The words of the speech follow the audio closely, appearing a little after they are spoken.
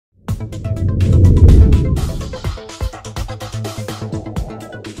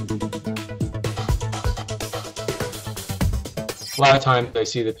A lot of times I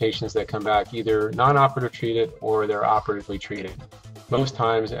see the patients that come back either non-operative treated or they're operatively treated. Most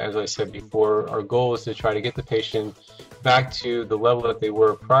times, as I said before, our goal is to try to get the patient back to the level that they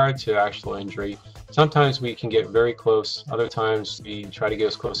were prior to actual injury. Sometimes we can get very close, other times we try to get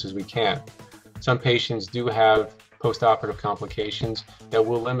as close as we can. Some patients do have post-operative complications that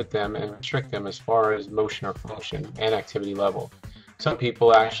will limit them and restrict them as far as motion or function and activity level. Some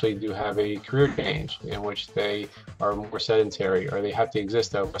people actually do have a career change in which they are more sedentary or they have to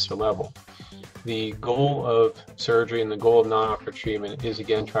exist at a lesser level. The goal of surgery and the goal of non-operative treatment is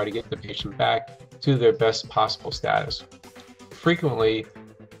again try to get the patient back to their best possible status. Frequently,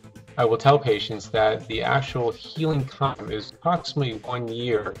 I will tell patients that the actual healing time is approximately 1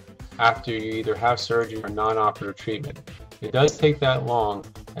 year after you either have surgery or non-operative treatment. It does take that long,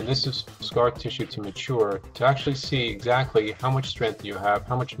 and this is scar tissue to mature, to actually see exactly how much strength you have,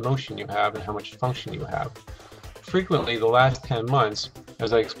 how much motion you have, and how much function you have. Frequently, the last 10 months,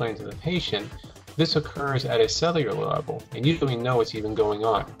 as I explained to the patient, this occurs at a cellular level, and you don't even know what's even going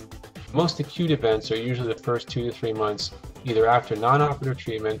on. Most acute events are usually the first 2 to 3 months, either after non-operative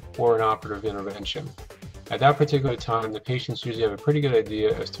treatment or an operative intervention. At that particular time, the patients usually have a pretty good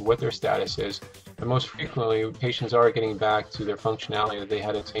idea as to what their status is, and most frequently, patients are getting back to their functionality that they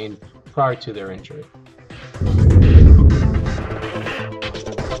had attained prior to their injury.